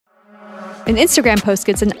An Instagram post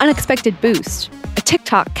gets an unexpected boost. A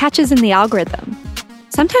TikTok catches in the algorithm.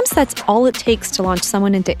 Sometimes that's all it takes to launch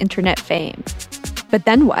someone into internet fame. But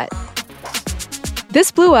then what? This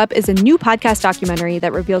Blew Up is a new podcast documentary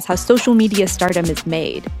that reveals how social media stardom is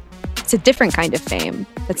made. It's a different kind of fame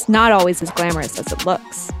that's not always as glamorous as it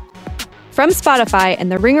looks. From Spotify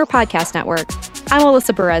and the Ringer Podcast Network, I'm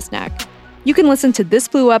Alyssa Bereznek. You can listen to This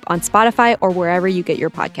Blew Up on Spotify or wherever you get your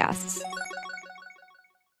podcasts.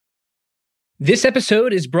 This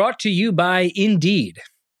episode is brought to you by Indeed.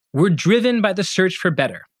 We're driven by the search for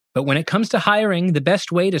better. But when it comes to hiring, the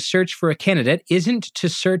best way to search for a candidate isn't to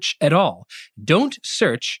search at all. Don't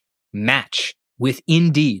search, match with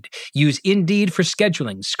Indeed. Use Indeed for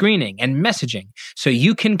scheduling, screening, and messaging so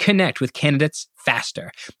you can connect with candidates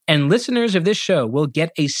faster. And listeners of this show will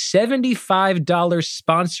get a $75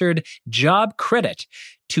 sponsored job credit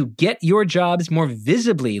to get your jobs more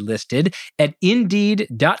visibly listed at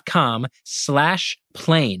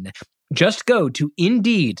Indeed.com/plane. Just go to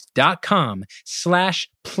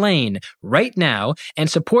Indeed.com/plane right now and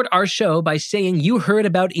support our show by saying you heard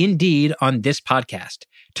about Indeed on this podcast.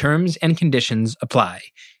 Terms and conditions apply.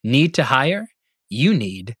 Need to hire? You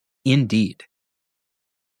need Indeed.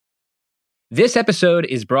 This episode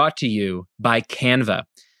is brought to you by Canva.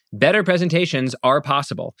 Better presentations are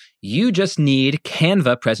possible. You just need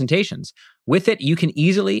Canva presentations. With it, you can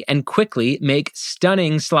easily and quickly make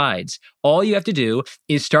stunning slides. All you have to do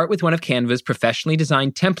is start with one of Canva's professionally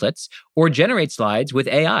designed templates or generate slides with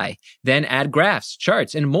AI. Then add graphs,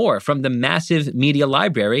 charts, and more from the massive media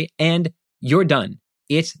library, and you're done.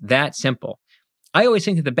 It's that simple. I always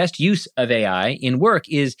think that the best use of AI in work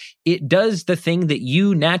is it does the thing that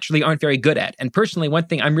you naturally aren't very good at. And personally, one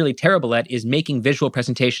thing I'm really terrible at is making visual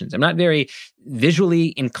presentations. I'm not very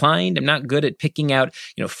visually inclined. I'm not good at picking out,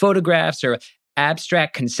 photographs or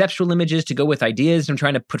abstract conceptual images to go with ideas I'm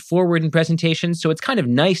trying to put forward in presentations. So it's kind of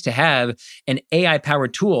nice to have an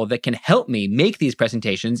AI-powered tool that can help me make these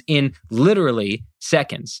presentations in literally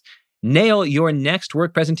seconds. Nail your next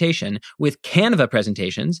work presentation with Canva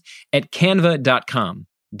presentations at canva.com,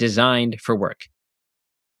 designed for work.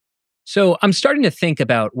 So I'm starting to think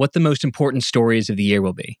about what the most important stories of the year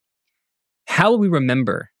will be. How will we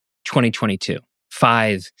remember 2022,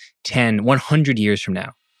 5, 10, 100 years from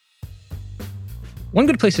now? One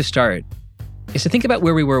good place to start is to think about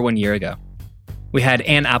where we were 1 year ago. We had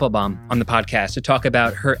Anne Applebaum on the podcast to talk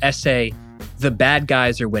about her essay, The Bad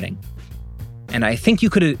Guys Are Winning. And I think you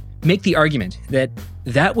could make the argument that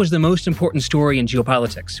that was the most important story in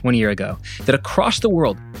geopolitics 1 year ago, that across the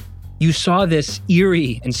world, you saw this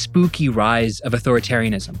eerie and spooky rise of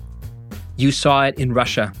authoritarianism. You saw it in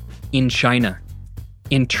Russia, in China,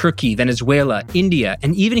 in Turkey, Venezuela, India,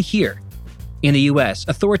 and even here in the US,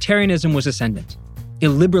 authoritarianism was ascendant.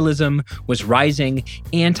 Illiberalism was rising.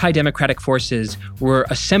 Anti-democratic forces were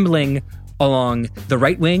assembling along the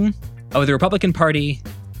right wing of the Republican Party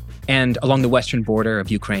and along the western border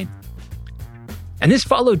of Ukraine. And this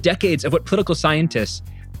followed decades of what political scientists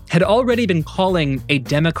had already been calling a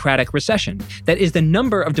democratic recession. That is, the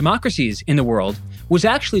number of democracies in the world was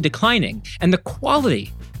actually declining, and the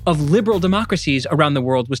quality of liberal democracies around the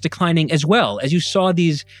world was declining as well, as you saw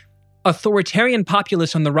these authoritarian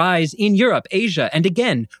populists on the rise in Europe, Asia, and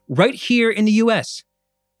again, right here in the US.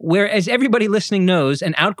 Where, as everybody listening knows,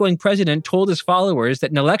 an outgoing president told his followers that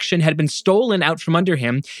an election had been stolen out from under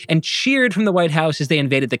him and cheered from the White House as they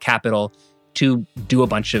invaded the Capitol to do a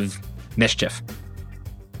bunch of mischief.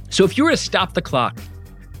 So if you were to stop the clock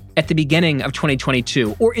at the beginning of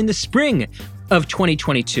 2022 or in the spring of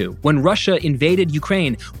 2022, when Russia invaded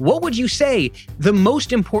Ukraine, what would you say the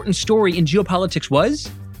most important story in geopolitics was?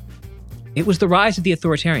 It was the rise of the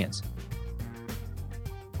authoritarians.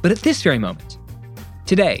 But at this very moment,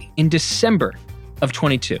 today, in December of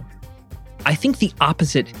 22, I think the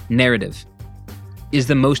opposite narrative is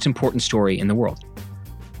the most important story in the world.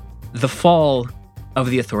 The fall of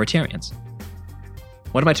the authoritarians.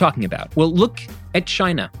 What am I talking about? Well, look at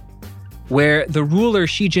China, where the ruler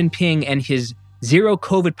Xi Jinping and his zero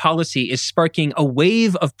COVID policy is sparking a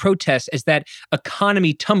wave of protests as that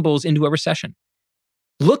economy tumbles into a recession.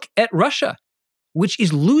 Look at Russia, which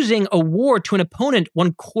is losing a war to an opponent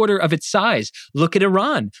 1/4 of its size. Look at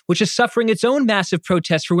Iran, which is suffering its own massive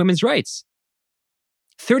protests for women's rights.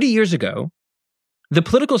 30 years ago, the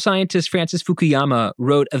political scientist Francis Fukuyama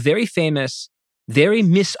wrote a very famous, very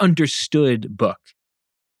misunderstood book.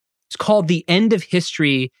 It's called The End of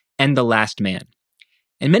History and the Last Man.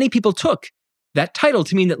 And many people took that title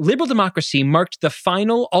to mean that liberal democracy marked the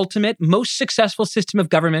final, ultimate, most successful system of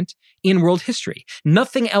government in world history.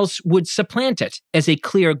 Nothing else would supplant it as a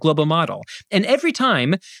clear global model. And every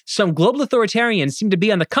time some global authoritarians seemed to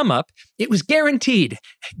be on the come up, it was guaranteed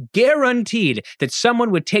that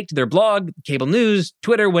someone would take to their blog, cable news,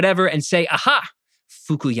 Twitter, whatever, and say, aha,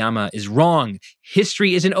 Fukuyama is wrong.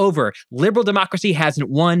 History isn't over. Liberal democracy hasn't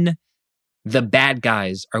won. The bad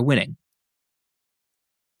guys are winning.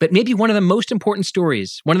 But maybe one of the most important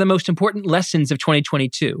stories, one of the most important lessons of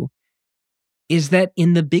 2022 is that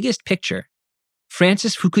in the biggest picture,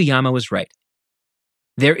 Francis Fukuyama was right.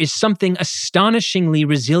 There is something astonishingly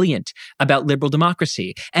resilient about liberal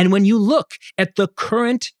democracy. And when you look at the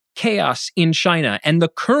current chaos in China and the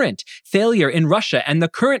current failure in Russia and the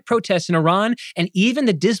current protests in Iran and even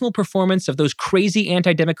the dismal performance of those crazy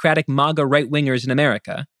anti-democratic MAGA right-wingers in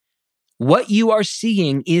America, what you are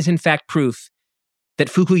seeing is in fact proof that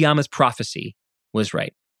Fukuyama's prophecy was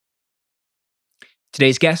right.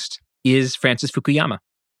 Today's guest is Francis Fukuyama.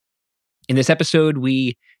 In this episode,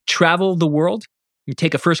 we travel the world and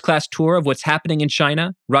take a first-class tour of what's happening in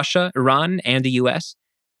China, Russia, Iran, and the US.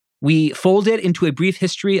 We fold it into a brief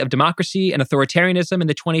history of democracy and authoritarianism in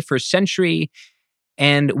the 21st century,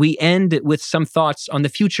 and we end with some thoughts on the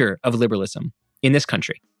future of liberalism in this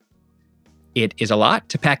country. It is a lot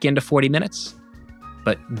to pack into 40 minutes,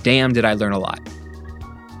 but damn did I learn a lot.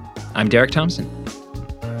 I'm Derek Thompson.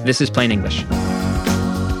 This is Plain English.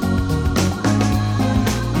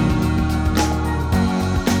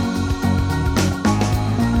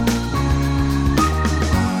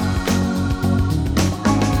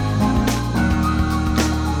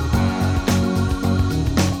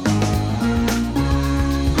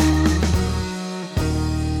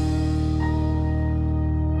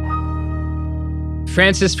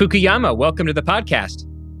 Francis Fukuyama, welcome to the podcast.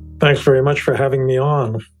 Thanks very much for having me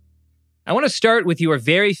on. I want to start with your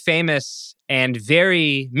very famous and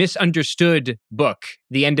very misunderstood book,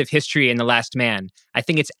 The End of History and the Last Man. I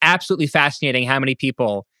think it's absolutely fascinating how many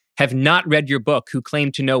people have not read your book who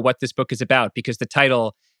claim to know what this book is about because the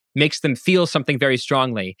title makes them feel something very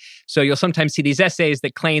strongly. So you'll sometimes see these essays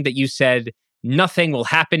that claim that you said nothing will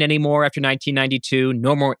happen anymore after 1992,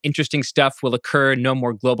 no more interesting stuff will occur, no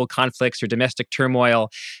more global conflicts or domestic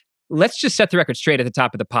turmoil. Let's just set the record straight at the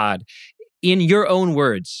top of the pod. In your own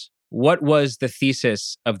words, what was the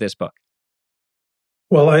thesis of this book?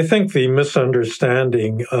 Well, I think the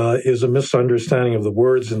misunderstanding is a misunderstanding of the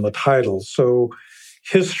words in the title. So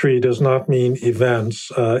history does not mean events.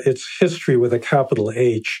 It's history with a capital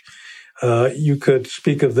H. You could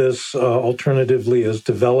speak of this alternatively as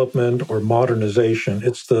development or modernization.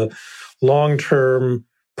 It's the long-term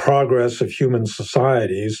progress of human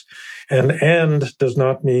societies. And end does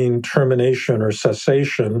not mean termination or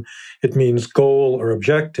cessation. It means goal or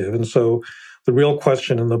objective. And so the real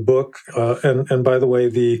question in the book, and by the way,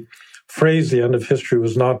 the phrase, the end of history,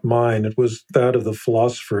 was not mine. It was that of the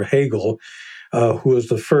philosopher Hegel, who was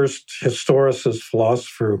the first historicist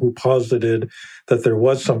philosopher who posited that there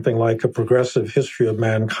was something like a progressive history of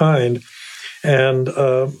mankind. And,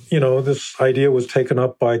 this idea was taken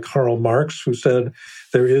up by Karl Marx, who said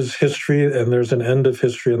there is history and there's an end of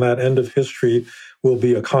history, and that end of history will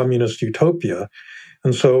be a communist utopia.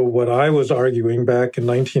 And so what I was arguing back in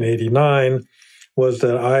 1989 was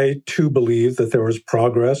that I too believed that there was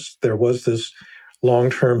progress. There was this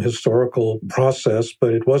long-term historical process,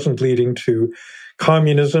 but it wasn't leading to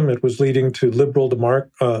communism. It was leading to liberal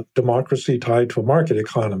democracy tied to a market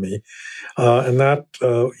economy. And that,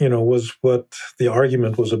 was what the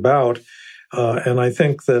argument was about. And I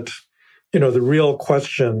think that, the real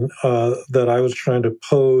question that I was trying to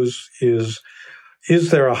pose is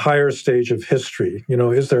there a higher stage of history?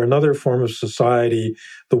 Is there another form of society,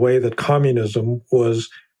 the way that communism was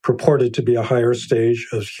purported to be a higher stage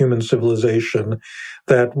of human civilization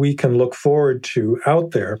that we can look forward to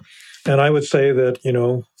out there? And I would say that,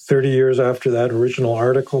 30 years after that original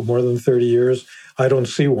article, more than 30 years, I don't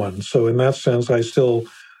see one. So in that sense, I still,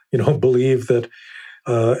 believe that,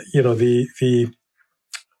 the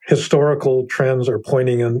historical trends are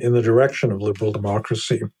pointing in the direction of liberal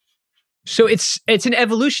democracy. So it's an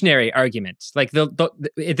evolutionary argument, like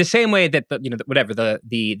the same way that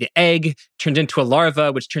the egg turns into a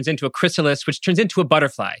larva, which turns into a chrysalis, which turns into a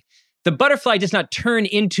butterfly. The butterfly does not turn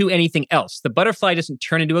into anything else. The butterfly doesn't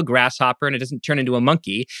turn into a grasshopper and it doesn't turn into a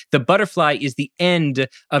monkey. The butterfly is the end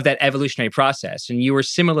of that evolutionary process. And you were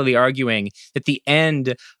similarly arguing that the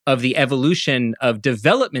end of the evolution of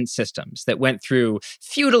development systems that went through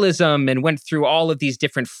feudalism and went through all of these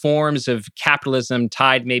different forms of capitalism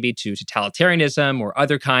tied maybe to totalitarianism or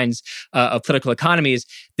other kinds of political economies,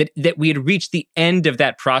 that we had reached the end of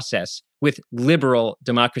that process with liberal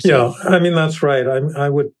democracy. Yeah, I mean, that's right. I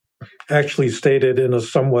would actually state it in a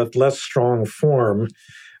somewhat less strong form.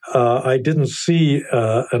 I didn't see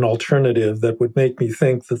an alternative that would make me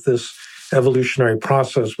think that this evolutionary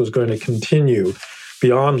process was going to continue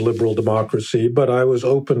beyond liberal democracy, but I was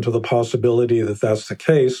open to the possibility that that's the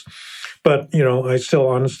case. But, I still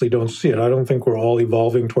honestly don't see it. I don't think we're all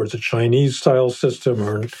evolving towards a Chinese-style system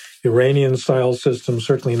or an Iranian-style system,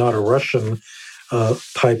 certainly not a Russian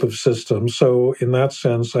type of system. So in that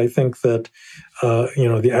sense, I think that,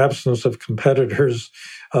 the absence of competitors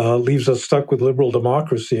leaves us stuck with liberal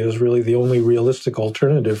democracy as really the only realistic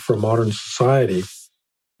alternative for modern society.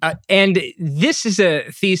 And this is a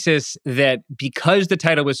thesis that, because the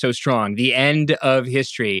title was so strong, The End of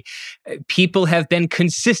History, people have been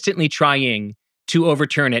consistently trying to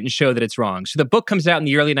overturn it and show that it's wrong. So the book comes out in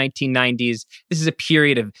the early 1990s. This is a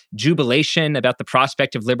period of jubilation about the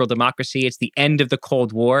prospect of liberal democracy. It's the end of the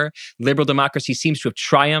Cold War. Liberal democracy seems to have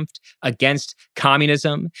triumphed against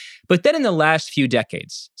communism. But then in the last few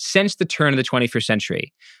decades, since the turn of the 21st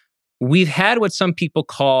century, we've had what some people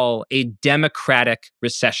call a democratic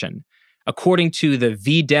recession. According to the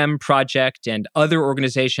VDem Project and other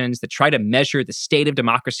organizations that try to measure the state of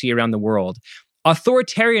democracy around the world,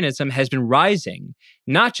 authoritarianism has been rising,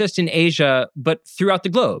 not just in Asia, but throughout the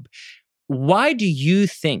globe. Why do you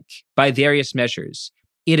think, by various measures,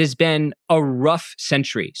 it has been a rough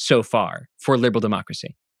century so far for liberal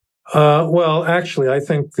democracy? Well, actually, I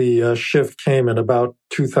think the shift came in about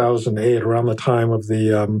 2008, around the time of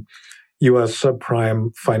the U.S.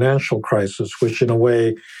 subprime financial crisis, which in a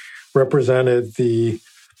way represented the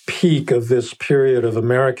peak of this period of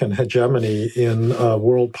American hegemony in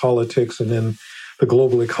world politics and in the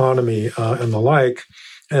global economy and the like.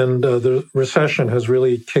 And the recession has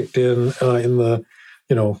really kicked in the,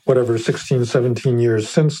 16, 17 years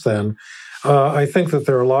since then. I think that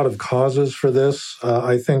there are a lot of causes for this.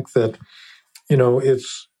 I think that,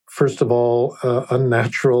 it's first of all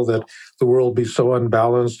unnatural that the world be so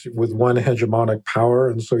unbalanced with one hegemonic power.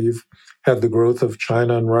 And so you've had the growth of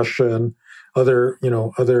China and Russia and other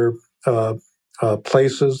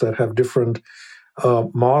places that have different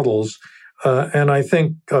models. And I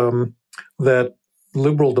think that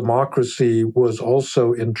liberal democracy was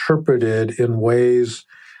also interpreted in ways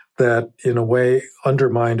that, in a way,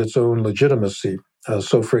 undermined its own legitimacy.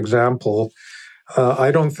 So, for example,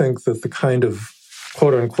 I don't think that the kind of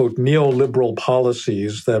quote-unquote neoliberal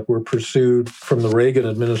policies that were pursued from the Reagan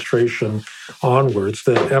administration onwards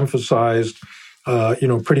that emphasized,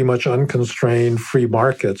 pretty much unconstrained free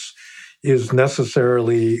markets is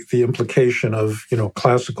necessarily the implication of,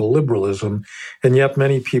 classical liberalism. And yet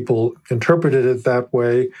many people interpreted it that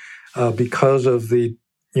way because of the,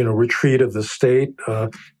 retreat of the state,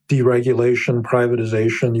 deregulation,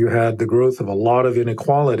 privatization. You had the growth of a lot of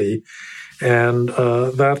inequality. And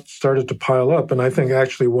that started to pile up. And I think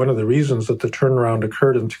actually one of the reasons that the turnaround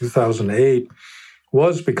occurred in 2008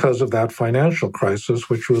 was because of that financial crisis,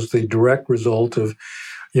 which was the direct result of,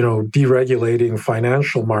 deregulating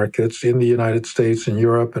financial markets in the United States and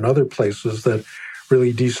Europe and other places that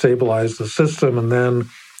really destabilized the system and then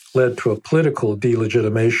led to a political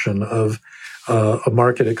delegitimation of a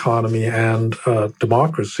market economy and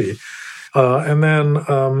democracy. And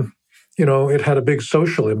then, it had a big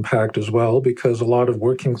social impact as well because a lot of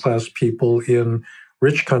working class people in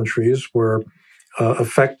rich countries were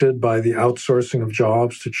affected by the outsourcing of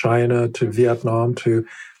jobs to China, to Vietnam, to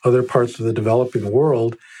other parts of the developing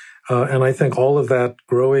world. And I think all of that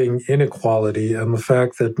growing inequality and the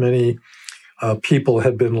fact that many people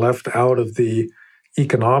had been left out of the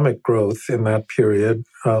economic growth in that period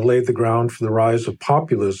laid the ground for the rise of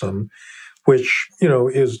populism, which,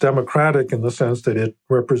 is democratic in the sense that it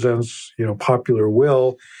represents, popular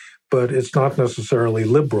will, but it's not necessarily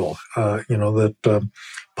liberal. That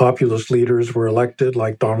populist leaders were elected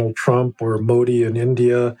like Donald Trump or Modi in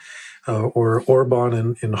India or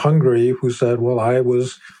Orban in Hungary, who said, well, I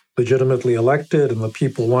was legitimately elected and the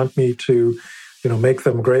people want me to, make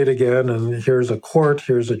them great again. And here's a court,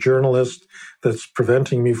 here's a journalist that's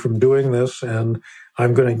preventing me from doing this. And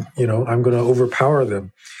I'm going to overpower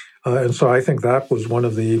them. And so I think that was one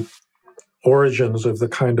of the origins of the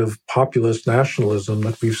kind of populist nationalism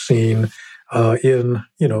that we've seen in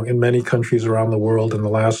many countries around the world in the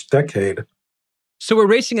last decade. So we're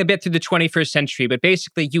racing a bit through the 21st century, but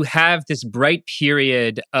basically you have this bright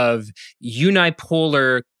period of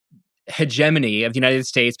unipolar hegemony of the United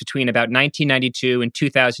States between about 1992 and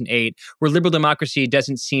 2008, where liberal democracy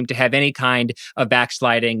doesn't seem to have any kind of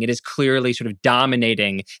backsliding. It is clearly sort of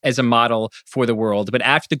dominating as a model for the world. But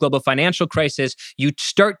after the global financial crisis, you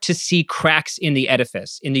start to see cracks in the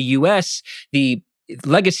edifice. In the US, the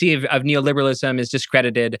legacy of neoliberalism is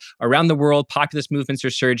discredited. Around the world, populist movements are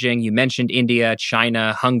surging. You mentioned India,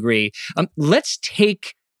 China, Hungary. Let's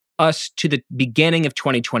take us to the beginning of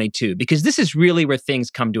 2022, because this is really where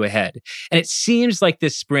things come to a head. And it seems like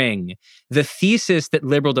this spring, the thesis that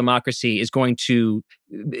liberal democracy is going to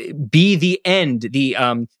be the end,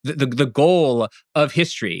 the goal of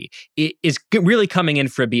history, is really coming in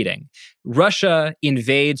for a beating. Russia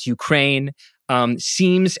invades Ukraine.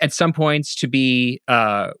 Seems at some points to be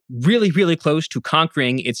really, really close to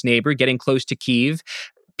conquering its neighbor, getting close to Kyiv.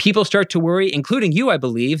 People start to worry, including you, I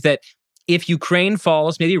believe, that if Ukraine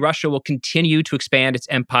falls, maybe Russia will continue to expand its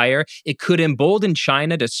empire. It could embolden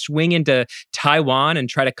China to swing into Taiwan and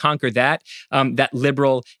try to conquer that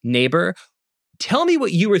liberal neighbor. Tell me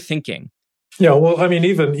what you were thinking. Yeah, well, I mean,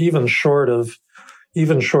 even short of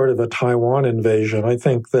a Taiwan invasion, I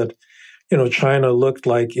think that China looked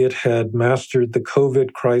like it had mastered the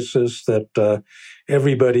COVID crisis, that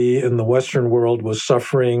everybody in the Western world was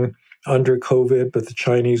suffering under COVID, but the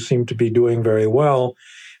Chinese seemed to be doing very well.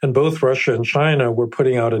 And both Russia and China were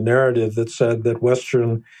putting out a narrative that said that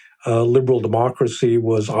Western liberal democracy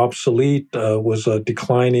was obsolete, was a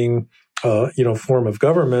declining, form of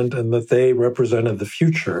government, and that they represented the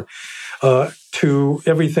future. To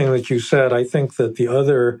everything that you said, I think that the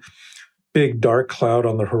other big dark cloud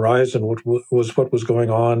on the horizon was what was going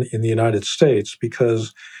on in the United States,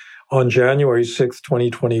 because on January 6th,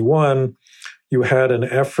 2021, you had an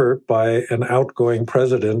effort by an outgoing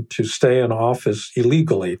president to stay in office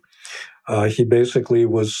illegally. He basically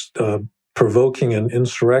was provoking an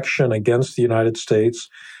insurrection against the United States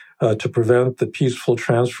to prevent the peaceful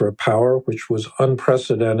transfer of power, which was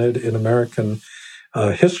unprecedented in American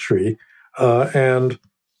history. And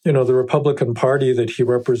the Republican Party that he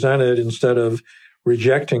represented, instead of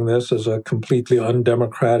rejecting this as a completely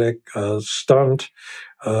undemocratic stunt,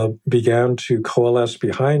 began to coalesce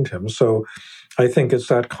behind him. So I think it's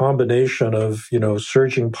that combination of,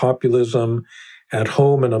 surging populism at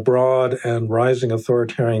home and abroad and rising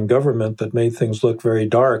authoritarian government that made things look very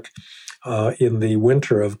dark in the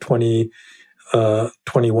winter of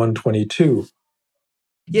 2021-22.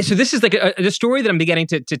 Yeah, so this is like the story that I'm beginning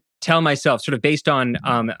to tell myself, sort of based on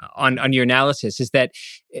your analysis, is that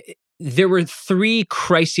there were three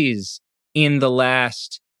crises in the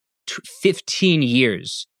last 15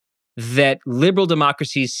 years that liberal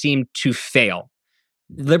democracies seem to fail.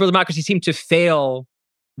 Liberal democracy seemed to fail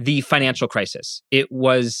the financial crisis. It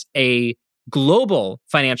was a global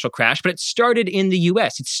financial crash, but it started in the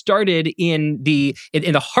US. It started in the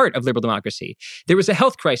heart of liberal democracy. There was a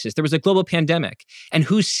health crisis. There was a global pandemic. And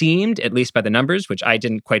who seemed, at least by the numbers, which I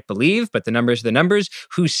didn't quite believe, but the numbers are the numbers,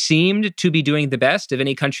 who seemed to be doing the best of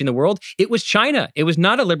any country in the world, it was China. It was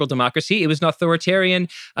not a liberal democracy. It was an authoritarian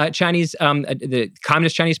Chinese, the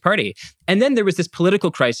Communist Chinese Party. And then there was this political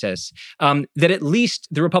crisis that at least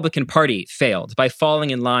the Republican Party failed by falling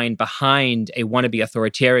in line behind a wannabe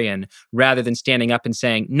authoritarian rather than standing up and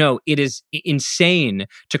saying, no, it is insane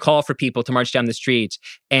to call for people to march down the street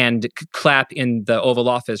and clap in the Oval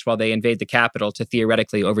Office while they invade the Capitol to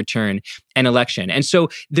theoretically overturn an election. And so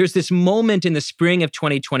there's this moment in the spring of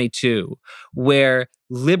 2022 where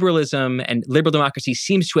liberalism and liberal democracy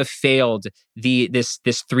seems to have failed this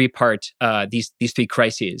three-part, these three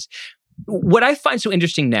crises. What I find so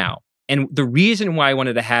interesting now, and the reason why I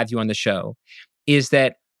wanted to have you on the show, is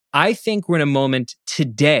that I think we're in a moment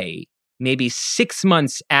today, maybe 6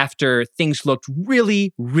 months after things looked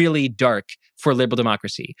really, really dark for liberal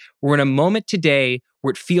democracy. We're in a moment today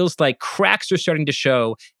where it feels like cracks are starting to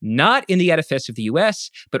show, not in the edifice of the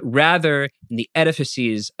US, but rather in the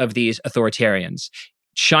edifices of these authoritarians,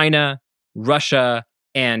 China, Russia,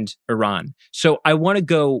 and Iran. So I want to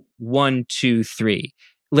go 1, 2, 3.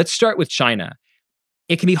 Let's start with China.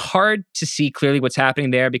 It can be hard to see clearly what's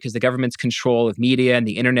happening there because the government's control of media and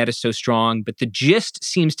the internet is so strong. But the gist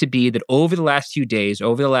seems to be that over the last few days,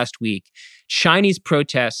 over the last week, Chinese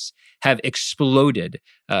protests have exploded.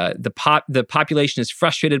 The population is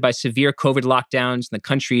frustrated by severe COVID lockdowns and the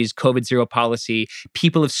country's COVID zero policy.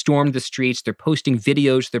 People have stormed the streets. They're posting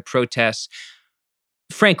videos of their protests.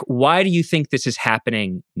 Frank, why do you think this is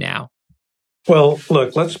happening now? Well,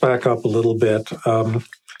 look, let's back up a little bit.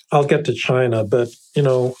 I'll get to China, but,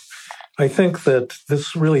 I think that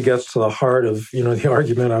this really gets to the heart of, the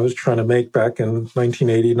argument I was trying to make back in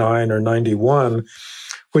 1989 or 91,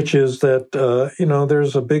 which is that,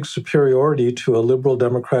 there's a big superiority to a liberal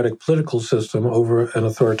democratic political system over an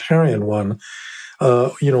authoritarian one.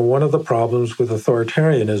 One of the problems with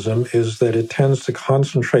authoritarianism is that it tends to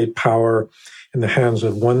concentrate power in the hands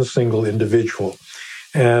of one single individual.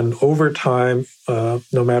 And over time, no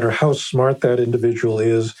matter how smart that individual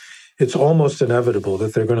is, it's almost inevitable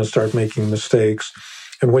that they're going to start making mistakes.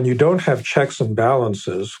 And when you don't have checks and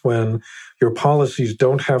balances, when your policies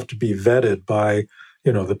don't have to be vetted by,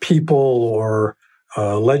 the people or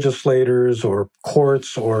legislators or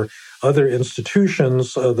courts or other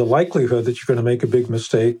institutions, the likelihood that you're going to make a big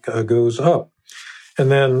mistake goes up. And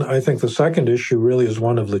then I think the second issue really is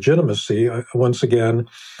one of legitimacy. Once again,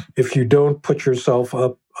 if you don't put yourself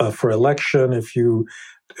up for election,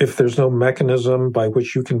 if there's no mechanism by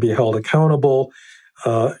which you can be held accountable,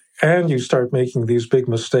 and you start making these big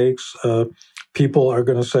mistakes, people are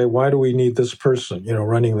going to say, why do we need this person,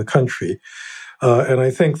 running the country? And I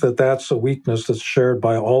think that that's a weakness that's shared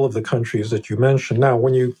by all of the countries that you mentioned. Now,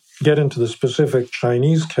 when you get into the specific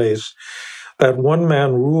Chinese case, that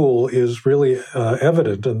one-man rule is really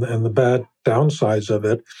evident, and the bad downsides of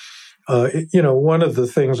it. One of the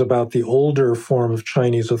things about the older form of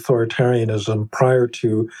Chinese authoritarianism prior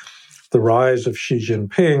to the rise of Xi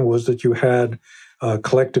Jinping was that you had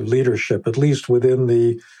collective leadership, at least within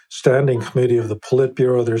the Standing Committee of the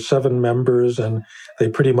Politburo. There's 7 members, and they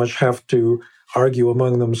pretty much have to argue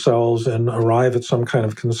among themselves and arrive at some kind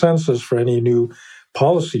of consensus for any new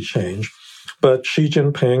policy change. But Xi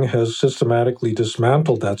Jinping has systematically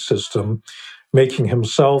dismantled that system, making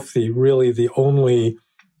himself the only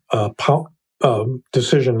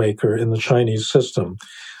decision maker in the Chinese system,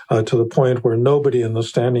 to the point where nobody in the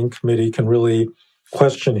Standing Committee can really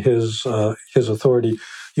question his authority.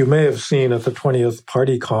 You may have seen at the 20th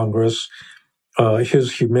Party Congress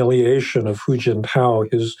his humiliation of Hu Jintao,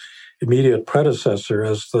 his immediate predecessor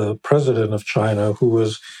as the president of China, who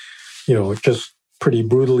was, just pretty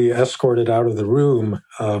brutally escorted out of the room,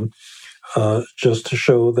 just to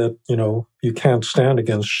show that, you can't stand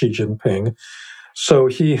against Xi Jinping. So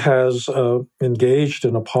he has engaged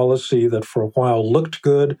in a policy that for a while looked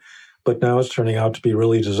good, but now is turning out to be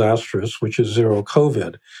really disastrous, which is zero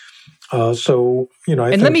COVID. I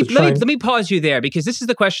and let me pause you there, because this is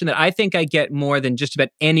the question that I think I get more than just about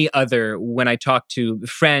any other when I talk to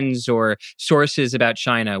friends or sources about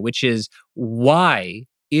China, which is, why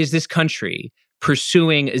is this country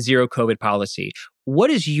pursuing a zero COVID policy? What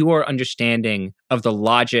is your understanding of the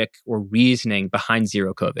logic or reasoning behind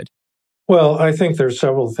zero COVID? Well, I think there's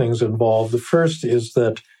several things involved. The first is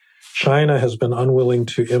that China has been unwilling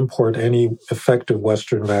to import any effective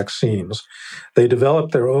Western vaccines. They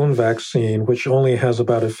developed their own vaccine, which only has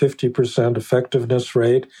about a 50% effectiveness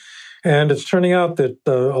rate. And it's turning out that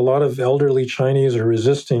a lot of elderly Chinese are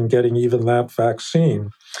resisting getting even that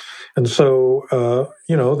vaccine. And so,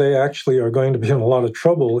 they actually are going to be in a lot of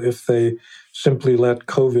trouble if they simply let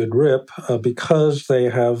COVID rip, because they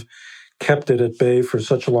have kept it at bay for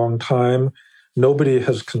such a long time. Nobody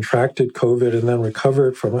has contracted COVID and then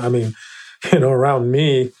recovered from it. Around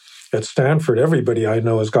me at Stanford, everybody I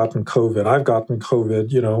know has gotten COVID. I've gotten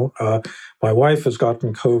COVID, my wife has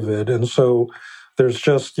gotten COVID. And so there's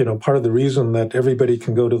just, part of the reason that everybody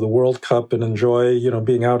can go to the World Cup and enjoy,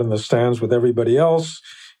 being out in the stands with everybody else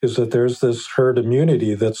is that there's this herd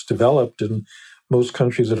immunity that's developed in most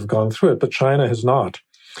countries that have gone through it, but China has not.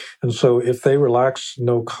 And so if they relax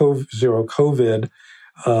zero COVID,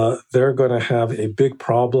 they're going to have a big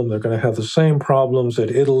problem. They're going to have the same problems that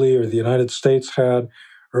Italy or the United States had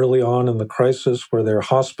early on in the crisis, where their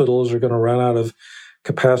hospitals are going to run out of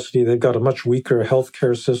capacity. They've got a much weaker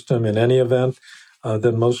healthcare system in any event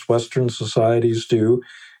than most Western societies do.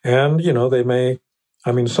 And, they may,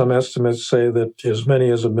 some estimates say that as many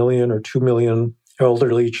as 1 million or 2 million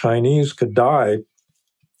elderly Chinese could die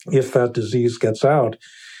if that disease gets out.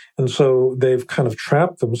 And so they've kind of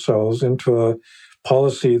trapped themselves into a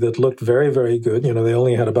policy that looked very, very good. They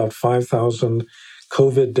only had about 5,000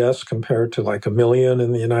 COVID deaths compared to like 1 million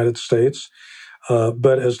in the United States.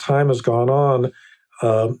 But as time has gone on,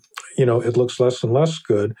 it looks less and less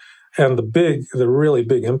good. And the really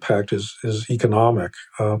big impact is economic.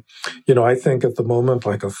 I think at the moment,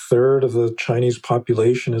 like 1/3 of the Chinese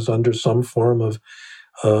population is under some form of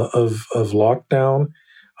lockdown.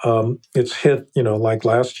 It's hit, like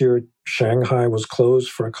last year, Shanghai was closed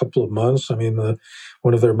for a couple of months.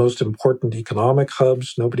 One of their most important economic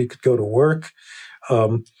hubs, nobody could go to work.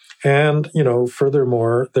 And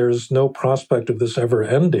furthermore, there's no prospect of this ever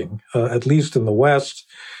ending. At least in the West,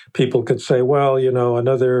 people could say, well,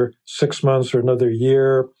 another 6 months or another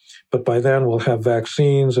year, but by then we'll have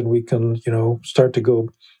vaccines and we can, start to go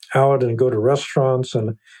out and go to restaurants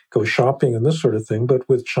and go shopping and this sort of thing. But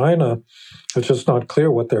with China, it's just not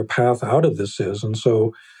clear what their path out of this is. And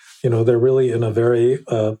so, they're really in a very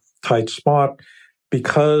tight spot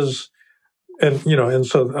because, and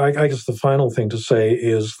so I guess the final thing to say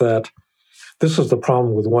is that this is the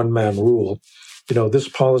problem with one-man rule. this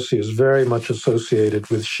policy is very much associated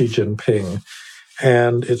with Xi Jinping.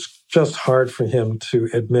 And it's just hard for him to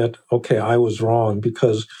admit, okay, I was wrong,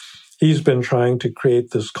 because he's been trying to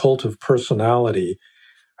create this cult of personality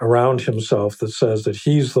around himself that says that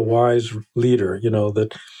he's the wise leader,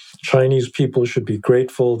 that Chinese people should be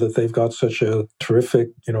grateful that they've got such a terrific,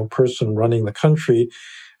 person running the country.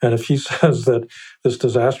 And if he says that this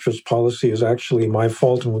disastrous policy is actually my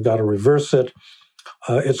fault and we've got to reverse it,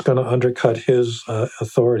 it's going to undercut his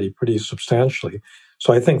authority pretty substantially.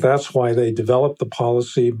 So I think that's why they developed the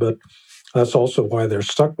policy, but that's also why they're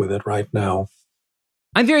stuck with it right now.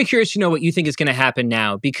 I'm very curious to know what you think is going to happen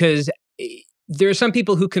now, because there are some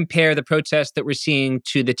people who compare the protests that we're seeing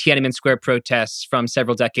to the Tiananmen Square protests from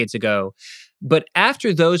several decades ago. But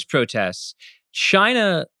after those protests,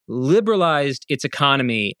 China liberalized its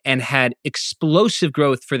economy and had explosive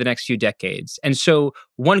growth for the next few decades. And so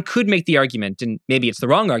one could make the argument, and maybe it's the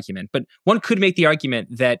wrong argument, but one could make the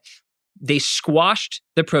argument that they squashed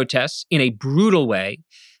the protests in a brutal way,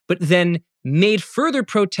 but then made further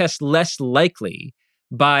protests less likely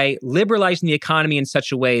by liberalizing the economy in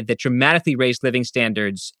such a way that dramatically raised living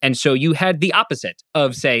standards. And so you had the opposite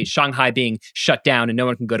of, say, Shanghai being shut down and no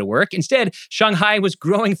one can go to work. Instead, Shanghai was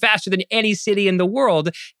growing faster than any city in the world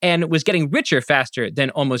and was getting richer faster than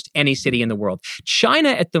almost any city in the world. China,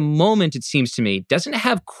 at the moment, it seems to me, doesn't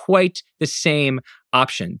have quite the same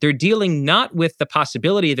option. They're dealing not with the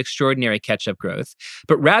possibility of extraordinary catch-up growth,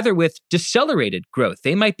 but rather with decelerated growth.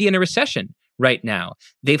 They might be in a recession right now.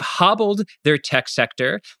 They've hobbled their tech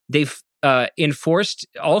sector. They've enforced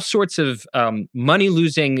all sorts of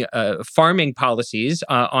money-losing farming policies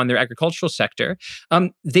on their agricultural sector.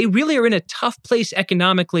 They really are in a tough place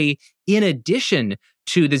economically, in addition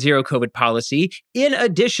to the zero-COVID policy, in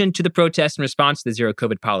addition to the protests in response to the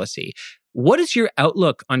zero-COVID policy. What is your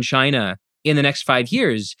outlook on China in the next 5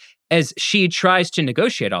 years as Xi tries to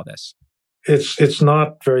negotiate all this? It's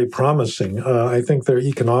not very promising. I think their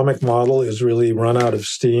economic model is really run out of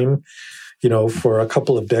steam. For a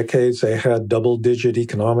couple of decades, they had double-digit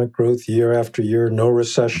economic growth year after year, no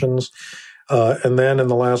recessions. And then in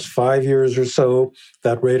the last 5 years or so,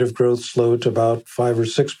 that rate of growth slowed to about 5 or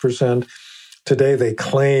 6%. Today, they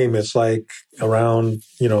claim it's like around,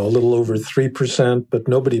 a little over 3%, but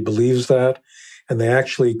nobody believes that. And they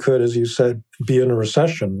actually could, as you said, be in a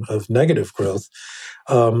recession of negative growth.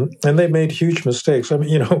 And they made huge mistakes. I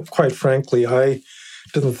mean, quite frankly, I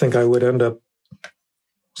didn't think I would end up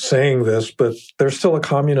saying this, but they're still a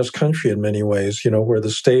communist country in many ways, where the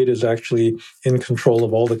state is actually in control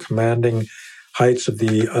of all the commanding heights of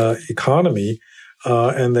the economy.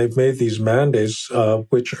 And they've made these mandates,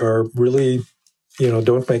 which are really,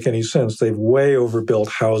 don't make any sense. They've way overbuilt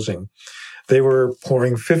housing. They were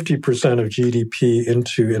pouring 50% of GDP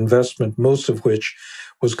into investment, most of which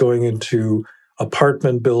was going into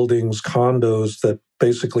apartment buildings, condos that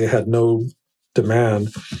basically had no demand.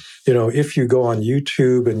 If you go on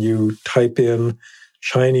YouTube and you type in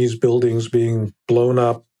Chinese buildings being blown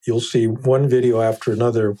up, you'll see one video after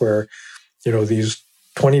another where, these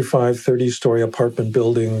 25, 30-story apartment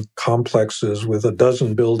building complexes with a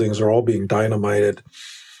dozen buildings are all being dynamited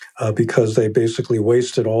because they basically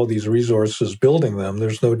wasted all these resources building them.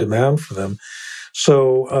 There's no demand for them.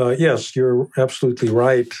 So, yes, you're absolutely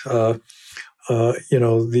right.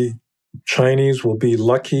 The Chinese will be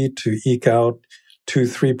lucky to eke out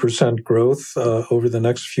 2-3% growth over the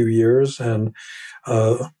next few years, and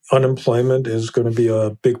unemployment is going to be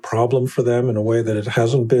a big problem for them in a way that it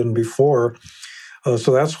hasn't been before.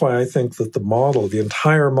 So that's why I think that the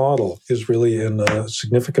entire model, is really in a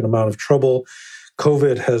significant amount of trouble.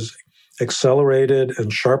 COVID has accelerated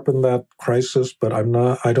and sharpened that crisis, but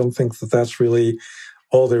I don't think that that's really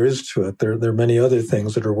all there is to it. There are many other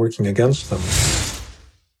things that are working against them.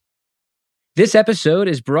 This episode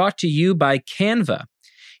is brought to you by Canva.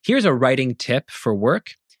 Here's a writing tip for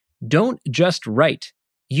work. Don't just write.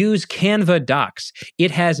 Use Canva Docs.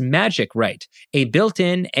 It has Magic Write, a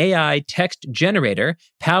built-in AI text generator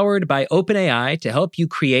powered by OpenAI to help you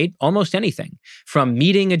create almost anything, from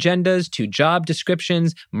meeting agendas to job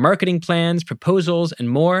descriptions, marketing plans, proposals, and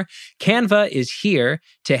more. Canva is here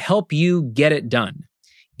to help you get it done.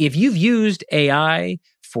 If you've used AI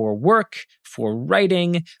for work, for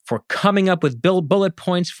writing, for coming up with bullet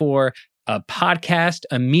points for a podcast,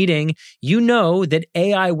 a meeting, you know that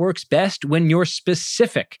AI works best when you're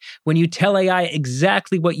specific, when you tell AI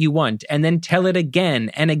exactly what you want and then tell it again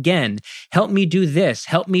and again. Help me do this.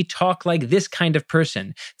 Help me talk like this kind of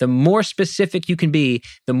person. The more specific you can be,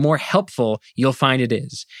 the more helpful you'll find it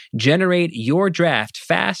is. Generate your draft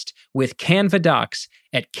fast with Canva Docs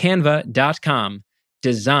at canva.com,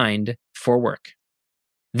 designed for work.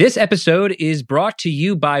 This episode is brought to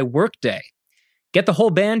you by Workday. Get the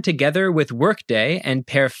whole band together with Workday and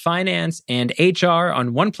pair finance and HR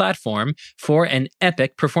on one platform for an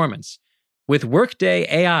epic performance. With Workday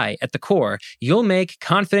AI at the core, you'll make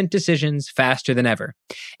confident decisions faster than ever.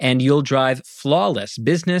 And you'll drive flawless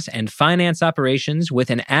business and finance operations with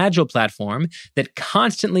an agile platform that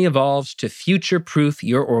constantly evolves to future-proof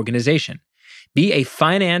your organization. Be a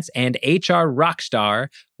finance and HR rockstar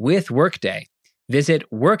with Workday.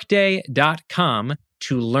 Visit workday.com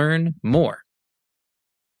to learn more.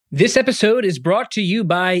 This episode is brought to you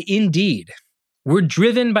by Indeed. We're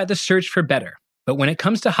driven by the search for better. But when it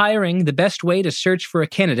comes to hiring, the best way to search for a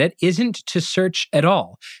candidate isn't to search at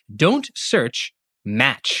all. Don't search,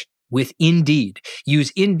 match with Indeed.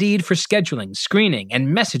 Use Indeed for scheduling, screening, and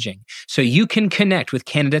messaging so you can connect with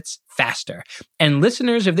candidates faster. And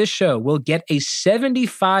listeners of this show will get a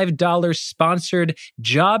 $75 sponsored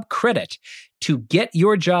job credit to get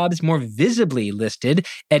your jobs more visibly listed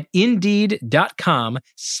at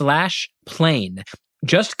Indeed.com/plane.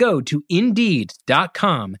 Just go to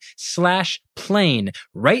Indeed.com/plane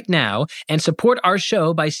right now and support our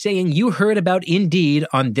show by saying you heard about Indeed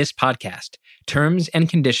on this podcast. Terms and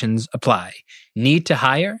conditions apply. Need to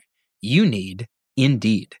hire? You need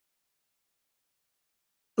Indeed.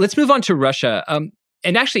 Let's move on to Russia.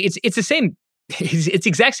 And actually, it's the same. It's the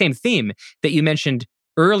exact same theme that you mentioned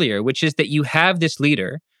earlier, which is that you have this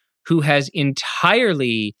leader who has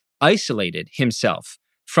entirely isolated himself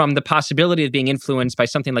from the possibility of being influenced by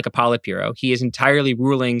something like a Politburo. He is entirely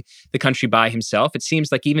ruling the country by himself. It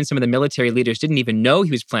seems like even some of the military leaders didn't even know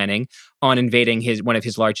he was planning on invading one of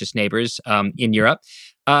his largest neighbors in Europe.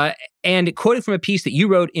 And quoted from a piece that you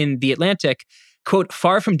wrote in The Atlantic, quote,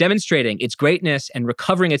 "Far from demonstrating its greatness and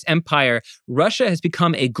recovering its empire, Russia has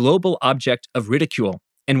become a global object of ridicule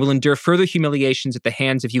and will endure further humiliations at the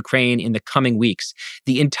hands of Ukraine in the coming weeks.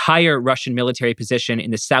 The entire Russian military position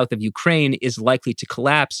in the south of Ukraine is likely to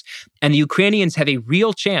collapse, and the Ukrainians have a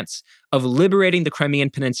real chance of liberating the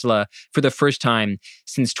Crimean Peninsula for the first time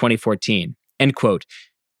since 2014, end quote.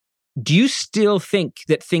 Do you still think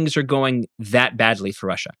that things are going that badly for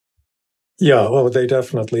Russia? Yeah, well, they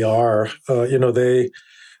definitely are. They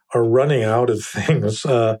are running out of things.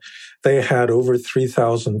 They had over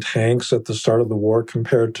 3,000 tanks at the start of the war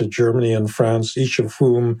compared to Germany and France, each of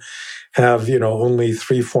whom have, only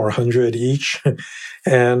 300-400 each.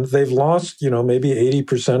 And they've lost, maybe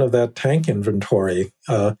 80% of that tank inventory.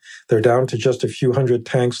 They're down to just a few hundred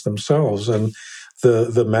tanks themselves. And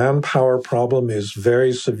the manpower problem is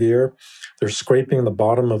very severe. They're scraping the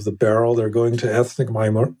bottom of the barrel. They're going to ethnic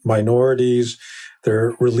minorities.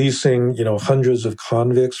 They're releasing, hundreds of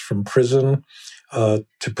convicts from prison to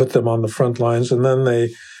put them on the front lines. And then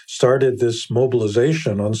they started this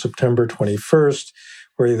mobilization on September 21st,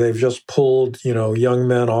 where they've just pulled, young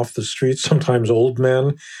men off the streets, sometimes old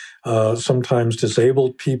men, sometimes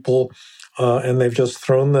disabled people, and they've just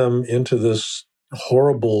thrown them into this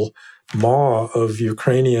horrible maw of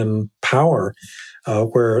Ukrainian power,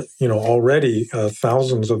 where, already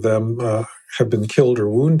thousands of them have been killed or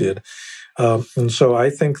wounded. And so I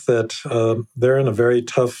think that they're in a very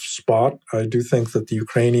tough spot. I do think that the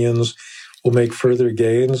Ukrainians will make further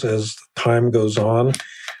gains as time goes on.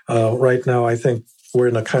 Right now, I think we're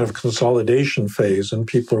in a kind of consolidation phase, and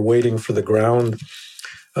people are waiting for the ground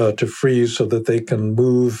to freeze so that they can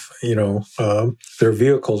move, their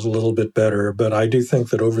vehicles a little bit better. But I do think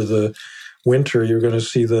that over the winter, you're going to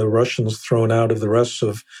see the Russians thrown out of the rest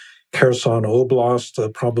of Kherson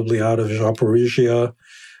Oblast, probably out of Zaporizhia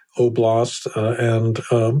Oblast, and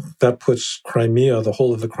that puts Crimea, the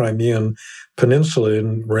whole of the Crimean Peninsula,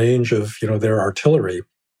 in range of their artillery.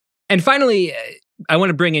 And finally, I want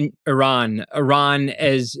to bring in Iran. Iran,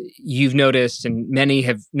 as you've noticed, and many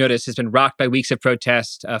have noticed, has been rocked by weeks of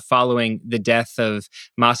protest following the death of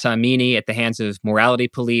Mahsa Amini at the hands of morality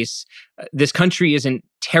police. This country is in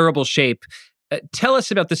terrible shape. Tell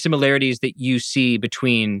us about the similarities that you see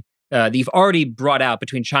between that you've already brought out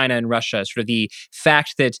between China and Russia, sort of the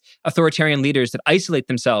fact that authoritarian leaders that isolate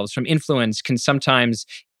themselves from influence can sometimes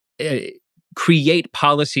create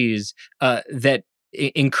policies that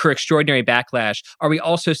incur extraordinary backlash. Are we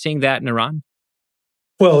also seeing that in Iran?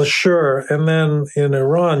 Well, sure. And then in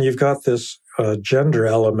Iran, you've got this gender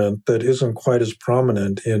element that isn't quite as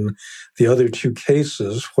prominent in the other two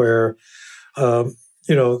cases where, so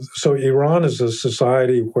Iran is a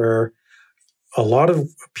society where a lot of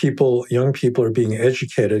people, young people, are being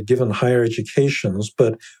educated, given higher educations,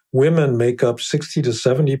 but women make up 60 to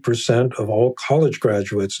 70% of all college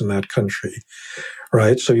graduates in that country,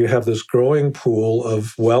 right? So you have this growing pool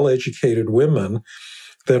of well-educated women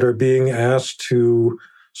that are being asked to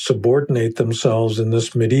subordinate themselves in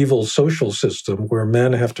this medieval social system where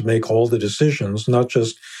men have to make all the decisions, not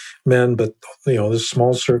just men, but this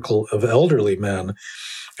small circle of elderly men.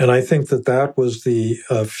 And I think that was the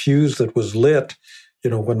fuse that was lit,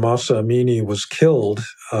 when Mahsa Amini was killed,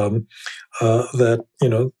 that,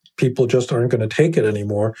 people just aren't going to take it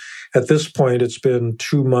anymore. At this point, it's been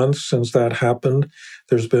 2 months since that happened.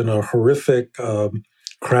 There's been a horrific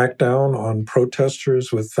crackdown on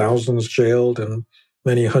protesters with thousands jailed and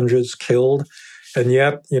many hundreds killed. And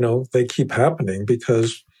yet, they keep happening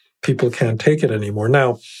because people can't take it anymore.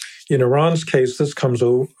 Now, in Iran's case, this comes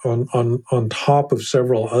on top of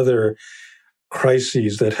several other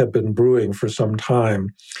crises that have been brewing for some time.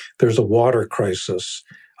 There's a water crisis.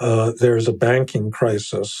 There's a banking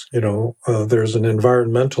crisis. There's an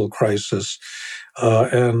environmental crisis.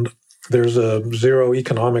 And there's a zero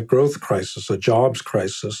economic growth crisis, a jobs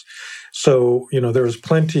crisis. So, there's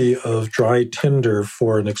plenty of dry tinder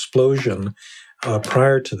for an explosion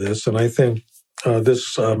prior to this. And I think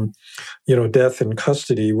this, death in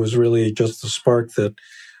custody was really just the spark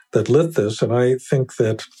that lit this. And I think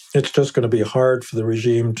that it's just going to be hard for the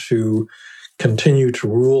regime to continue to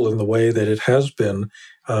rule in the way that it has been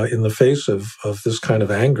in the face of this kind of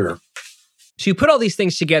anger. So you put all these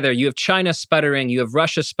things together. You have China sputtering, you have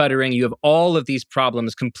Russia sputtering, you have all of these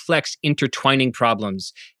problems, complex intertwining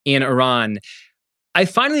problems in Iran. I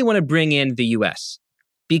finally want to bring in the US,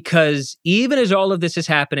 because even as all of this is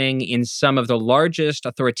happening in some of the largest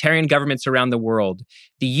authoritarian governments around the world,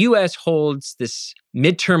 the US holds this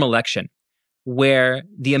midterm election where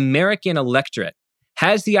the American electorate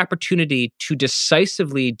has the opportunity to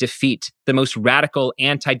decisively defeat the most radical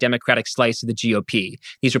anti-democratic slice of the GOP.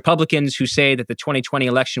 These Republicans who say that the 2020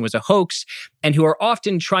 election was a hoax and who are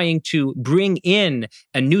often trying to bring in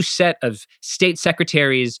a new set of state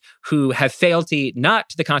secretaries who have fealty not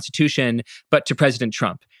to the Constitution, but to President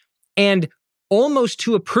Trump. And almost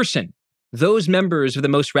to a person, those members of the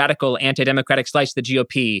most radical anti-democratic slice of the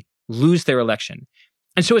GOP lose their election.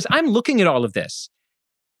 And so as I'm looking at all of this,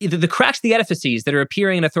 the cracks, the edifices that are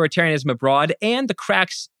appearing in authoritarianism abroad and the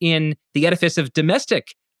cracks in the edifice of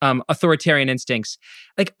domestic authoritarian instincts,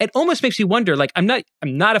 like it almost makes me wonder, like I'm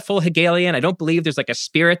not a full Hegelian. I don't believe there's like a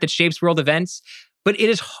spirit that shapes world events, but it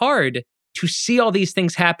is hard to see all these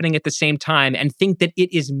things happening at the same time and think that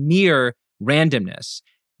it is mere randomness.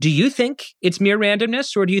 Do you think it's mere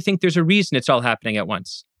randomness, or do you think there's a reason it's all happening at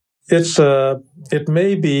once? It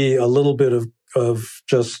may be a little bit of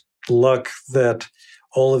just luck that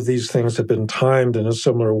all of these things have been timed in a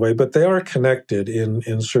similar way, but they are connected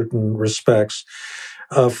in certain respects.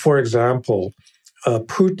 For example,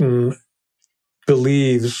 Putin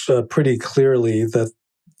believes pretty clearly that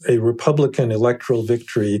a Republican electoral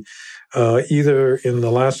victory, either in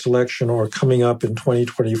the last election or coming up in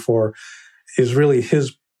 2024, is really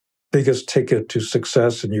his biggest ticket to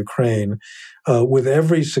success in Ukraine. With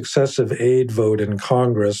every successive aid vote in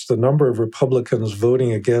Congress, the number of Republicans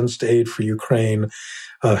voting against aid for Ukraine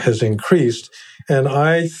has increased. And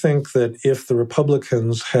I think that if the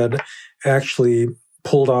Republicans had actually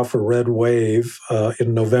pulled off a red wave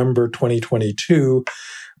in November 2022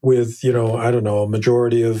 with, a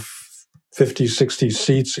majority of 50, 60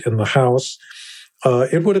 seats in the House,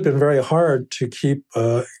 it would have been very hard to keep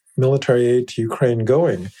military aid to Ukraine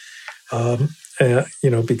going.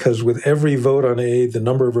 Because with every vote on aid, the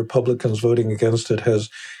number of Republicans voting against it has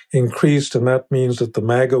increased, and that means that the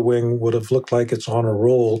MAGA wing would have looked like it's on a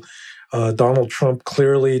roll. Donald Trump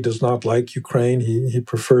clearly does not like Ukraine. He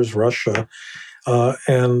prefers Russia.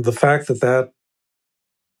 And the fact that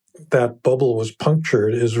bubble was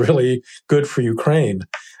punctured is really good for Ukraine.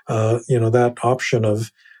 That option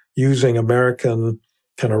of using American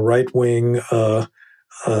kind of right-wing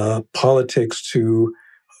politics to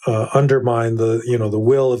undermine the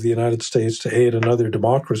will of the United States to aid another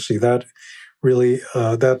democracy, that really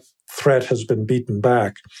that threat has been beaten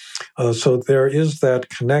back. So there is that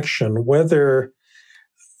connection. Whether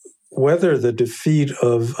the defeat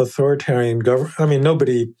of authoritarian government, I mean,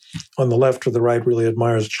 nobody on the left or the right really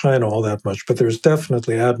admires China all that much, but there's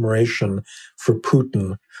definitely admiration for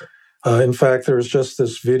Putin. In fact, there's just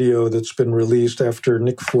this video that's been released after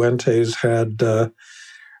Nick Fuentes had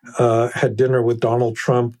dinner with Donald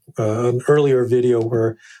Trump, an earlier video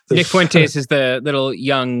where... Nick Fuentes is the little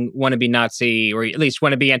young wannabe Nazi, or at least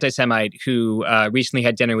wannabe anti-Semite, who recently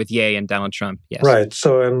had dinner with Ye and Donald Trump. Yes. Right.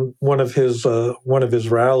 So in one of his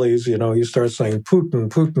rallies, he starts saying, Putin,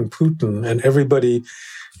 Putin, Putin, and everybody,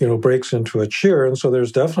 breaks into a cheer. And so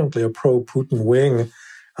there's definitely a pro-Putin wing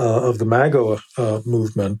of the MAGA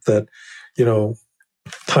movement that,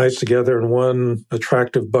 ties together in one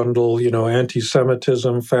attractive bundle,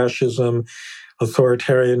 anti-Semitism, fascism,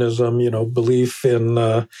 authoritarianism, belief in,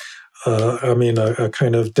 a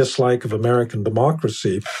kind of dislike of American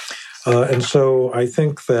democracy. And so I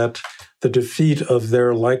think that the defeat of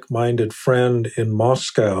their like-minded friend in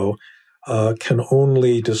Moscow can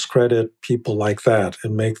only discredit people like that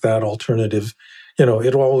and make that alternative.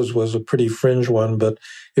 It always was a pretty fringe one, but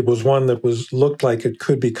it was one that looked like it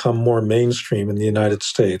could become more mainstream in the United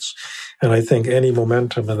States. And I think any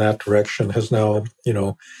momentum in that direction has now,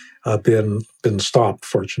 been stopped,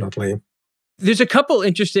 fortunately. There's a couple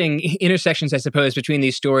interesting intersections, I suppose, between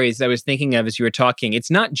these stories I was thinking of as you were talking.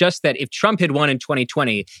 It's not just that if Trump had won in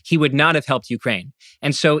 2020, he would not have helped Ukraine.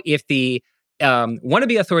 And so if the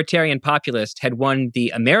wannabe authoritarian populist had won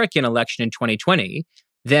the American election in 2020,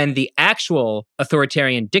 then the actual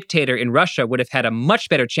authoritarian dictator in Russia would have had a much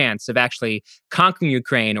better chance of actually conquering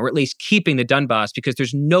Ukraine, or at least keeping the Donbass, because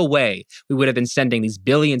there's no way we would have been sending these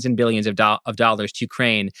billions and billions of dollars to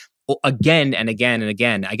Ukraine again and again and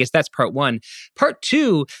again. I guess that's part one. Part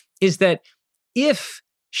two is that if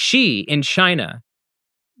Xi in China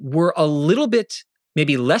were a little bit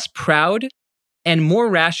maybe less proud and more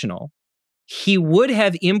rational, he would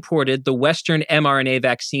have imported the Western mRNA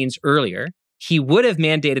vaccines earlier. He would have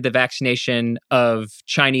mandated the vaccination of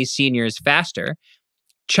Chinese seniors faster.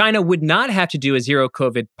 China would not have to do a zero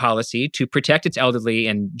COVID policy to protect its elderly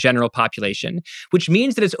and general population, which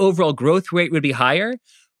means that its overall growth rate would be higher,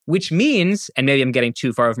 which means, and maybe I'm getting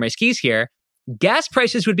too far over my skis here, gas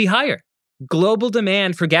prices would be higher. Global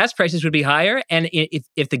demand for gas prices would be higher. And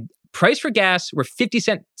if the price for gas were 50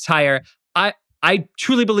 cents higher, I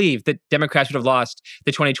truly believe that Democrats would have lost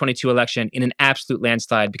the 2022 election in an absolute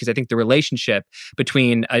landslide, because I think the relationship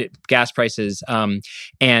between gas prices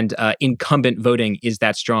and incumbent voting is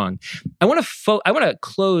that strong. I want to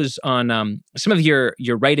close on some of your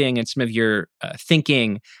writing and some of your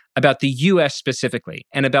thinking about the U.S. specifically,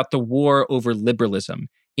 and about the war over liberalism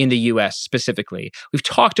in the U.S. specifically. We've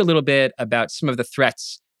talked a little bit about some of the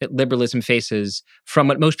threats that liberalism faces from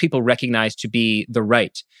what most people recognize to be the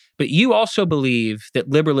right. But you also believe that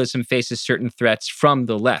liberalism faces certain threats from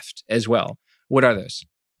the left as well. What are those?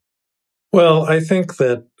 Well, I think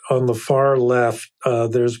that on the far left,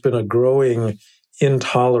 there's been a growing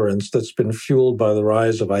intolerance that's been fueled by the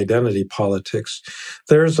rise of identity politics.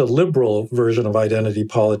 There's a liberal version of identity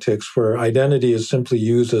politics where identity is simply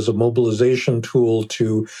used as a mobilization tool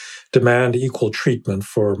to demand equal treatment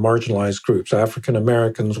for marginalized groups, African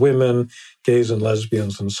Americans, women, gays and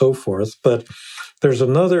lesbians, and so forth. But there's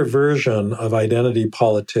another version of identity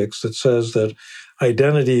politics that says that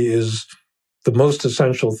identity is the most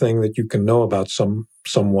essential thing that you can know about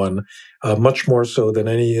someone, much more so than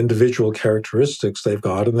any individual characteristics they've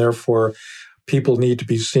got. And therefore, people need to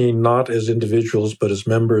be seen not as individuals, but as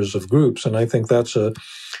members of groups. And I think that's a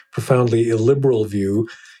profoundly illiberal view.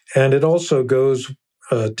 And it also goes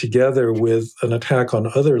together with an attack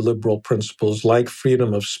on other liberal principles like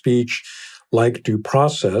freedom of speech, like due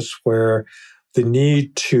process, where the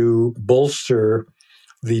need to bolster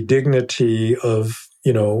the dignity of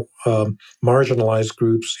marginalized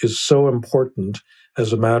groups is so important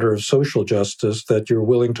as a matter of social justice that you're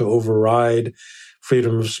willing to override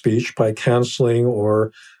freedom of speech by canceling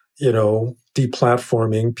or,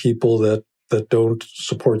 deplatforming people that don't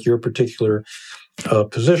support your particular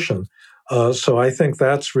position. So I think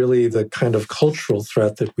that's really the kind of cultural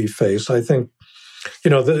threat that we face. I think,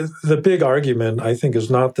 the big argument, I think, is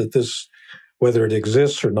not that this, whether it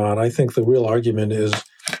exists or not. I think the real argument is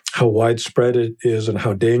how widespread it is and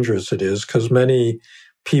how dangerous it is, because many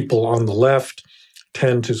people on the left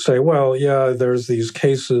tend to say, well, yeah, there's these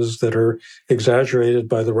cases that are exaggerated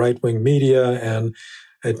by the right-wing media, and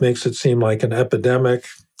it makes it seem like an epidemic.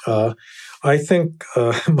 I think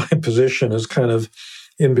my position is kind of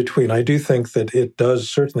in between. I do think that it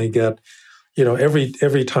does certainly get,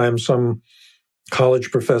 every time some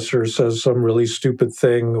college professor says some really stupid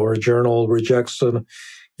thing or a journal rejects an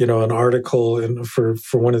article for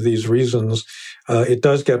one of these reasons, it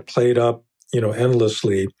does get played up,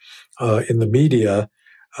 endlessly in the media.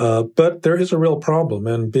 But there is a real problem.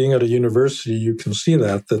 And being at a university, you can see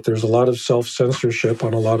that there's a lot of self-censorship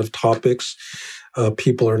on a lot of topics.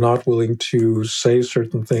 People are not willing to say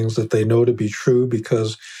certain things that they know to be true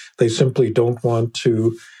because they simply don't want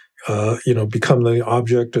to, become the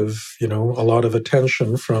object of, a lot of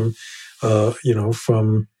attention from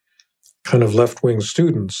kind of left-wing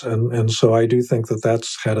students. And so I do think that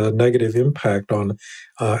that's had a negative impact on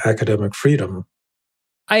academic freedom.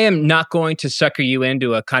 I am not going to sucker you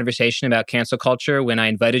into a conversation about cancel culture when I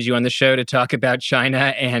invited you on the show to talk about China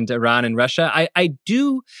and Iran and Russia. I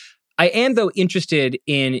am, though, interested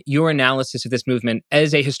in your analysis of this movement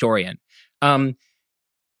as a historian.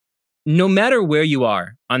 no matter where you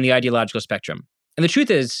are on the ideological spectrum, and the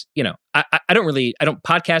truth is, I don't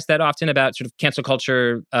podcast that often about sort of cancel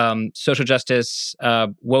culture, social justice,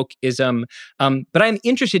 wokeism, but I'm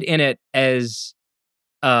interested in it as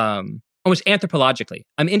almost anthropologically.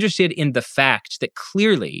 I'm interested in the fact that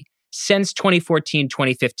clearly since 2014,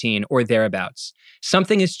 2015, or thereabouts,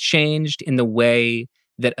 something has changed in the way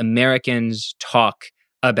that Americans talk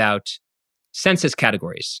about census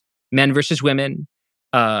categories, men versus women,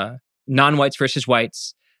 non-whites versus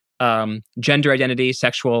whites, gender identity,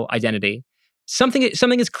 sexual identity. Something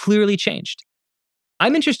has clearly changed.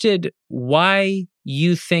 I'm interested why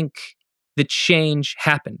you think the change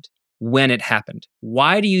happened when it happened.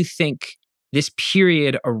 Why do you think this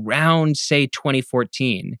period around, say,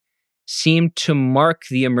 2014 seemed to mark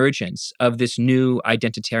the emergence of this new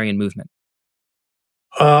identitarian movement?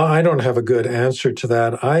 I don't have a good answer to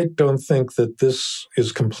that. I don't think that this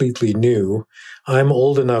is completely new. I'm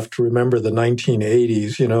old enough to remember the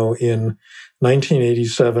 1980s. In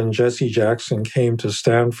 1987, Jesse Jackson came to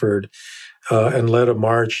Stanford and led a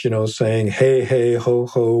march, saying, "Hey, hey, ho,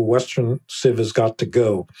 ho, Western Civ has got to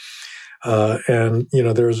go." And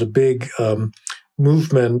there was a big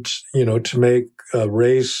movement, to make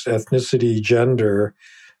race, ethnicity, gender,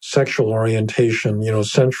 sexual orientation,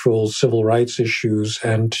 central civil rights issues,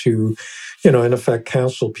 and to, in effect,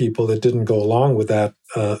 cancel people that didn't go along with that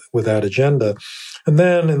agenda. And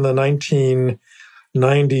then in the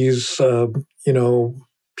 1990s,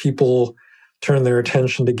 people turned their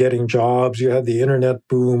attention to getting jobs. You had the internet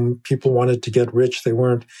boom. People wanted to get rich. They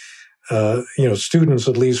weren't, students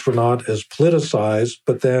at least were not as politicized.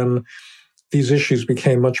 But then these issues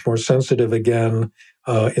became much more sensitive again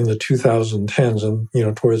in the 2010s. And,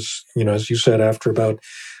 towards, as you said, after about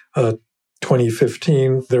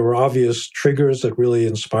 2015, there were obvious triggers that really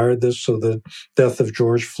inspired this. So the death of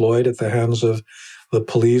George Floyd at the hands of the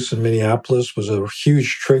police in Minneapolis was a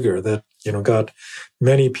huge trigger that, got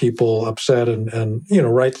many people upset and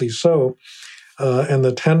rightly so. And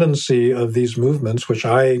the tendency of these movements, which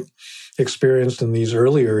I experienced in these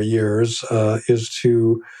earlier years, is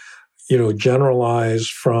to, generalize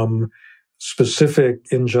from specific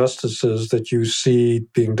injustices that you see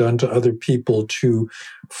being done to other people to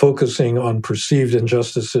focusing on perceived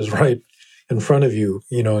injustices right in front of you,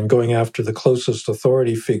 and going after the closest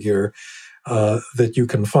authority figure that you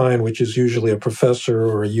can find, which is usually a professor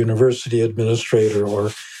or a university administrator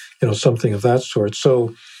or, something of that sort.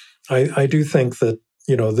 So I do think that,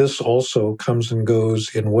 this also comes and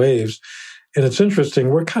goes in waves. And it's interesting,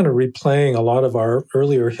 we're kind of replaying a lot of our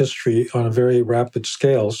earlier history on a very rapid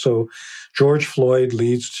scale. So George Floyd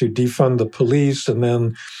leads to defund the police, and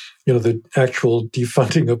then, the actual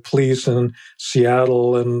defunding of police in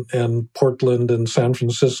Seattle and Portland and San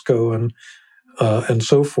Francisco and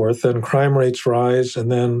so forth. Then crime rates rise,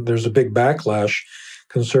 and then there's a big backlash,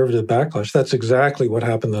 conservative backlash. That's exactly what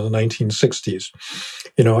happened in the 1960s.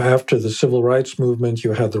 After the civil rights movement,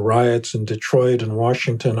 you had the riots in Detroit and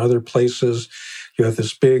Washington, other places. You had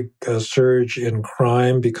this big surge in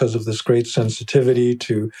crime because of this great sensitivity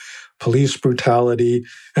to police brutality.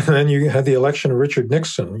 And then you had the election of Richard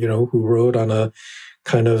Nixon, who rode on a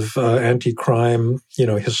kind of anti-crime,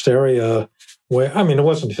 hysteria way. I mean, it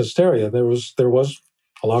wasn't hysteria. There was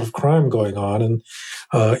a lot of crime going on, and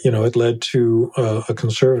it led to a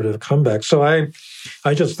conservative comeback. So I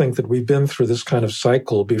just think that we've been through this kind of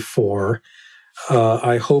cycle before.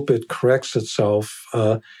 I hope it corrects itself,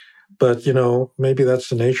 but maybe that's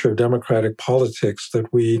the nature of democratic politics,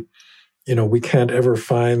 that we can't ever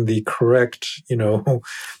find the correct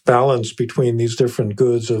balance between these different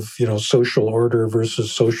goods of social order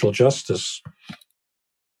versus social justice.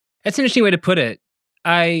 That's an interesting way to put it.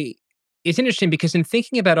 It's interesting because in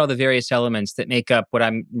thinking about all the various elements that make up what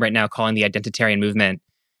I'm right now calling the identitarian movement,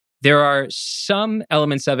 there are some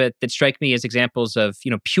elements of it that strike me as examples of,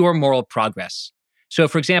 pure moral progress. So,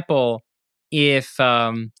 for example, if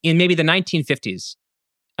in maybe the 1950s,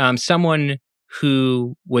 someone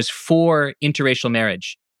who was for interracial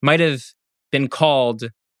marriage might have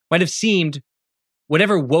seemed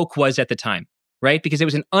whatever woke was at the time, right? Because it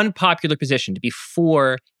was an unpopular position to be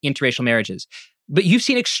for interracial marriages. But you've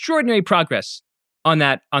seen extraordinary progress on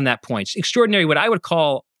that point. Extraordinary, what I would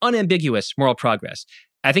call unambiguous moral progress.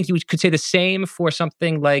 I think you could say the same for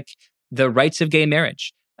something like the rights of gay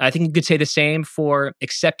marriage. I think you could say the same for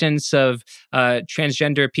acceptance of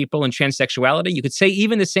transgender people and transsexuality. You could say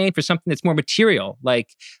even the same for something that's more material, like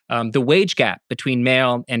the wage gap between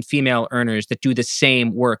male and female earners that do the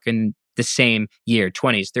same work in the same year,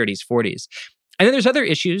 20s, 30s, 40s. And then there's other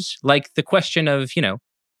issues like the question of,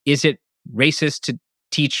 is it racist to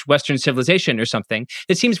teach Western civilization or something.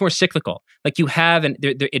 It seems more cyclical. Like you have,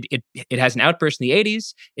 it has an outburst in the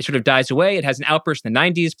 80s. It sort of dies away. It has an outburst in the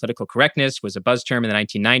 90s. Political correctness was a buzz term in the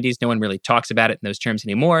 1990s. No one really talks about it in those terms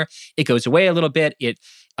anymore. It goes away a little bit. It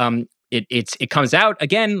comes out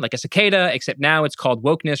again like a cicada, except now it's called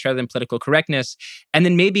wokeness rather than political correctness. And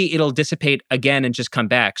then maybe it'll dissipate again and just come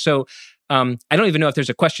back. So I don't even know if there's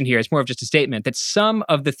a question here. It's more of just a statement that some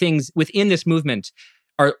of the things within this movement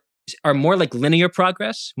are more like linear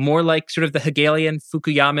progress, more like sort of the Hegelian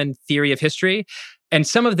Fukuyaman theory of history. And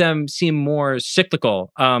some of them seem more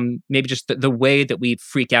cyclical, maybe just the way that we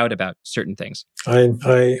freak out about certain things. I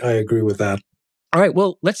agree with that. All right,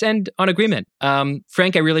 well, let's end on agreement.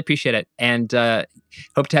 Frank, I really appreciate it, and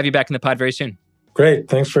hope to have you back in the pod very soon. Great.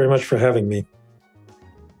 Thanks very much for having me.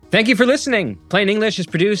 Thank you for listening. Plain English is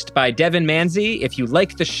produced by Devin Manzi. If you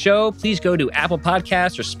like the show, please go to Apple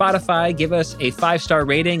Podcasts or Spotify, give us a 5-star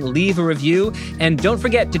rating, leave a review, and don't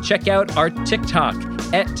forget to check out our TikTok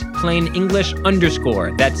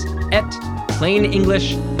 @PlainEnglish_. That's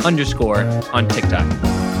 @PlainEnglish_ on TikTok.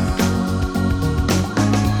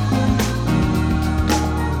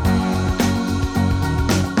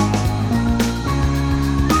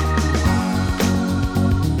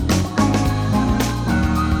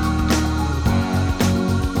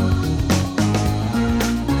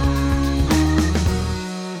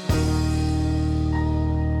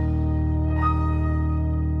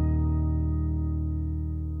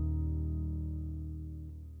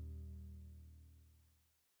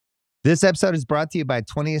 This episode is brought to you by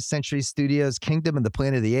 20th Century Studios' Kingdom of the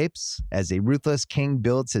Planet of the Apes. As a ruthless king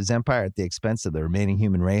builds his empire at the expense of the remaining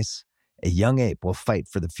human race, a young ape will fight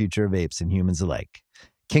for the future of apes and humans alike.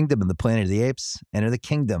 Kingdom of the Planet of the Apes. Enter the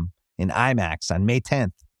kingdom in IMAX on May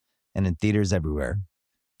 10th and in theaters everywhere.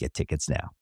 Get tickets now.